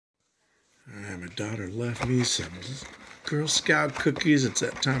my daughter left me some Girl Scout cookies. It's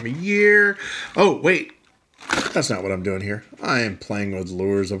that time of year. Oh, wait. That's not what I'm doing here. I am playing with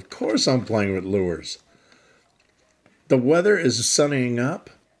lures. Of course I'm playing with lures. The weather is sunning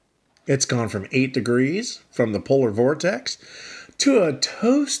up. It's gone from 8 degrees from the polar vortex to a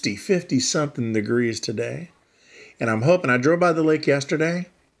toasty 50-something degrees today. And I'm hoping, I drove by the lake yesterday,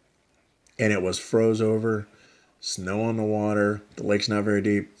 and it was froze over, snow on the water. The lake's not very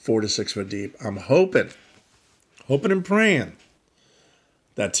deep, 4 to 6 foot deep. I'm hoping and praying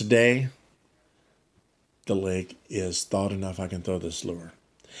that today the lake is thawed enough I can throw this lure.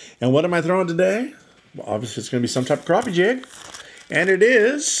 And what am I throwing today? Well, obviously it's going to be some type of crappie jig. And it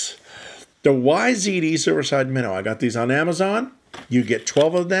is the YZD Silverside MInnows. I got these on Amazon. You get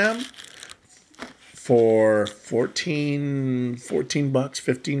 12 of them for 14 bucks,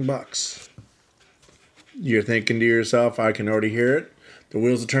 15 bucks. You're thinking to yourself, I can already hear it. The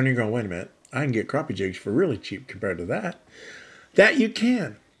wheels are turning. You're going, wait a minute. I can get crappie jigs for really cheap compared to that. That you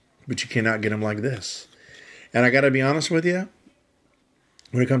can, but you cannot get them like this. And I got to be honest with you,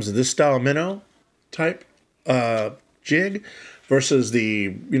 when it comes to this style minnow type jig versus the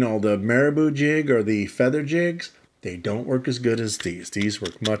marabou jig or the feather jigs, they don't work as good as these. These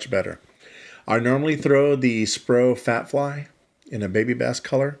work much better. I normally throw the Spro Fat Fly in a baby bass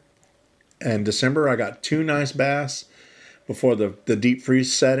color. In December, I got 2 nice bass before the deep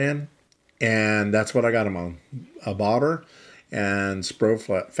freeze set in. And that's what I got them on. A bobber and Spro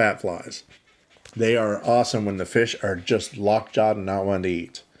Fat Flies. They are awesome when the fish are just lockjawed and not wanting to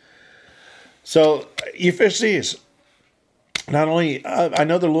eat. So you fish these. Not only, I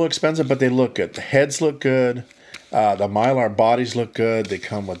know they're a little expensive, but they look good. The heads look good. The mylar bodies look good. They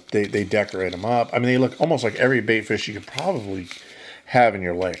come with, they decorate them up. I mean, they look almost like every bait fish you could probably have in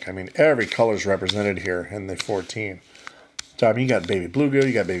your lake. I mean, every color is represented here in the 14. So, I mean, you got baby bluegill,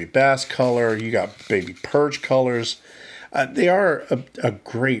 you got baby bass color, you got baby perch colors. They are a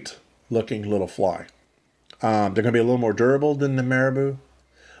great looking little fly. They're going to be a little more durable than the marabou,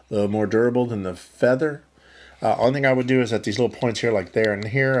 a little more durable than the feather. Only thing I would do is at these little points here, like there and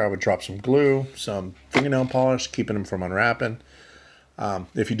here, I would drop some glue, some fingernail polish, keeping them from unwrapping.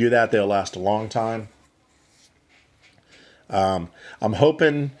 If you do that, they'll last a long time. I'm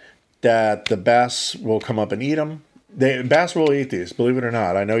hoping that the bass will come up and eat them. Bass will eat these, believe it or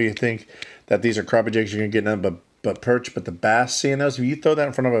not. I know you think that these are crappie jigs, you're going to get none but perch, but the bass, seeing those, if you throw that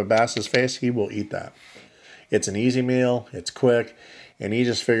in front of a bass's face, he will eat that. It's an easy meal, it's quick, and he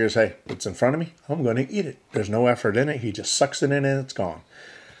just figures, hey, it's in front of me, I'm going to eat it. There's no effort in it. He just sucks it in and it's gone.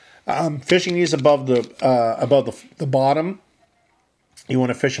 Fishing these above the bottom, you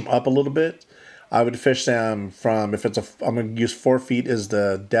want to fish them up a little bit. I would fish them from, I'm going to use 4 feet as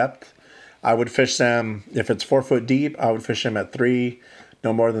the depth. I would fish them, if it's 4 foot deep, I would fish them at 3,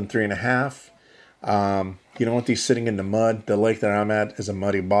 no more than 3.5. You don't want these sitting in the mud. The lake that I'm at is a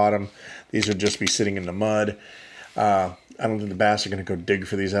muddy bottom. These would just be sitting in the mud. I don't think the bass are going to go dig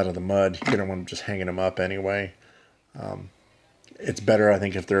for these out of the mud. You don't want them just hanging them up anyway. It's better, I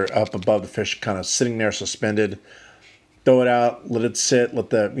think, if they're up above the fish, kind of sitting there suspended. Throw it out, let it sit,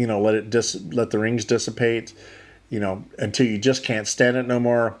 let the rings dissipate, until you just can't stand it no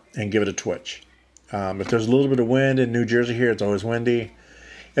more, and give it a twitch. If there's a little bit of wind in New Jersey here, it's always windy.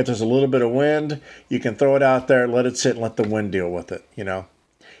 If there's a little bit of wind, you can throw it out there, let it sit, and let the wind deal with it,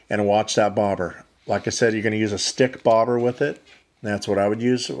 and watch that bobber. Like I said, you're going to use a stick bobber with it. That's what I would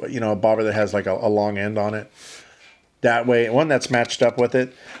use, a bobber that has like a long end on it. That way, one that's matched up with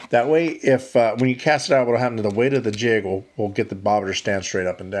it. That way, if when you cast it out, what will happen to the weight of the jig will get the bobber to stand straight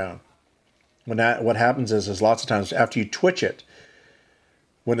up and down. What happens is lots of times after you twitch it,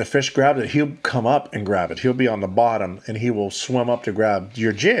 when the fish grabs it, he'll come up and grab it. He'll be on the bottom, and he will swim up to grab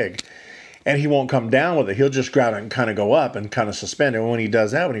your jig, and he won't come down with it. He'll just grab it and kind of go up and kind of suspend it. And when he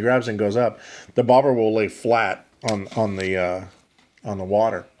does that, when he grabs it and goes up, the bobber will lay flat on the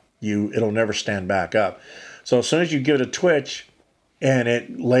water. It'll never stand back up. So as soon as you give it a twitch and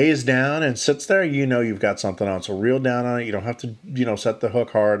it lays down and sits there, you've got something on. So reel down on it. You don't have to, set the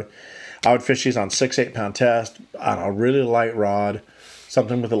hook hard. I would fish these on 6-8 pound test on a really light rod,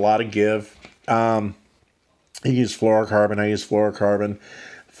 something with a lot of give. You use fluorocarbon. I use fluorocarbon.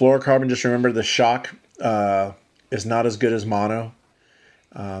 Fluorocarbon, just remember the shock is not as good as mono.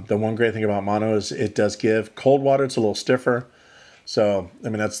 The one great thing about mono is it does give. Cold water, it's a little stiffer. So, I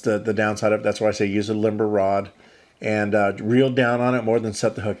mean, that's the downside of it. That's why I say use a limber rod and reel down on it more than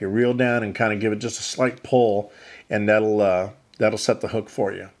set the hook. You reel down and kind of give it just a slight pull, and that'll set the hook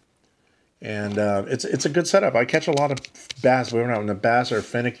for you. And it's a good setup. I catch a lot of bass. When the bass are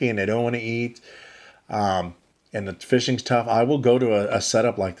finicky and they don't want to eat, and the fishing's tough, I will go to a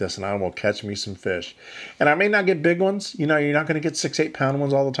setup like this and I will catch me some fish. And I may not get big ones. You know, you're not going to get 6-8 pound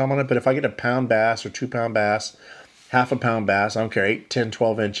ones all the time on it. But if I get a pound bass or 2-pound bass, half a pound bass, I don't care, 8, 10,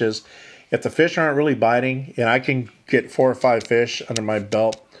 12 inches. If the fish aren't really biting and I can get 4 or 5 fish under my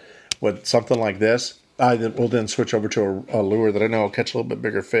belt with something like this, I will then switch over to a lure that I know will catch a little bit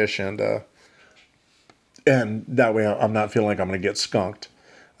bigger fish, and that way I'm not feeling like I'm going to get skunked.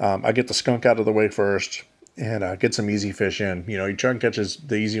 I get the skunk out of the way first and get some easy fish in. You know, you try and catch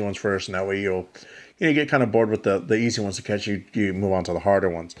the easy ones first, and that way you get kind of bored with the easy ones to catch. You move on to the harder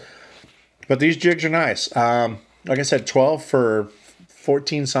ones. But these jigs are nice. Like I said, 12 for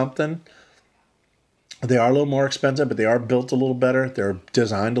 14 something. They are a little more expensive, but they are built a little better. They're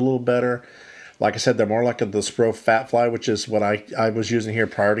designed a little better. Like I said, they're more like the Spro Fat Fly, which is what I was using here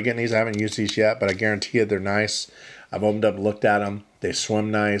prior to getting these. I haven't used these yet, but I guarantee you they're nice. I've opened up and looked at them. They swim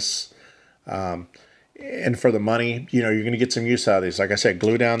nice. And for the money, you know, you're going to get some use out of these. Like I said,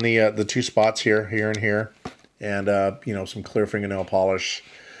 glue down the 2 spots here and here. And, you know, some clear fingernail polish,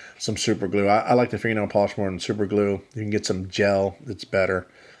 some super glue. I like the fingernail polish more than super glue. You can get some gel that's better.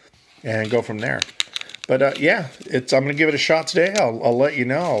 And go from there. But yeah, I'm going to give it a shot today. I'll let you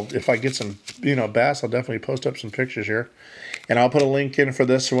know if I get some, you know, bass. I'll definitely post up some pictures here, and I'll put a link in for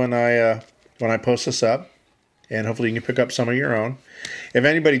this when I post this up, and hopefully you can pick up some of your own. If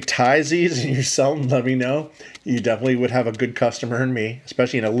anybody ties these and you sell them, let me know. You definitely would have a good customer in me,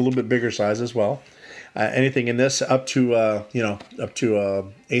 especially in a little bit bigger size as well. Anything in this up to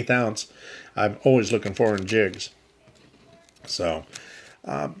 1/8 ounce, I'm always looking for in jigs. So.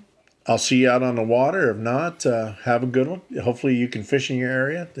 I'll see you out on the water. If not, have a good one. Hopefully you can fish in your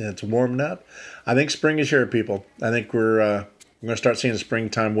area. It's warming up. I think spring is here, people. I think we're going to start seeing the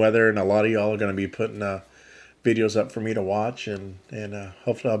springtime weather, and a lot of y'all are going to be putting videos up for me to watch, and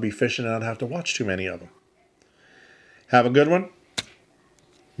hopefully I'll be fishing and I don't have to watch too many of them. Have a good one.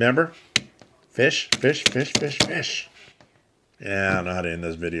 Remember, fish, fish, fish, fish, fish. Yeah, I don't know how to end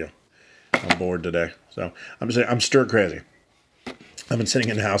this video. I'm bored today. So I'm stir crazy. I've been sitting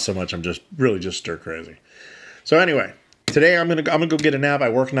in the house so much, I'm really just stir crazy. So anyway, today I'm gonna go get a nap. I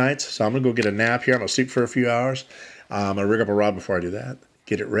work nights, so I'm gonna go get a nap here. I'm gonna sleep for a few hours. I'm gonna rig up a rod before I do that,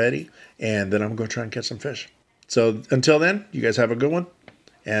 get it ready, and then I'm gonna try and catch some fish. So until then, you guys have a good one,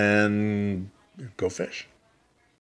 and go fish.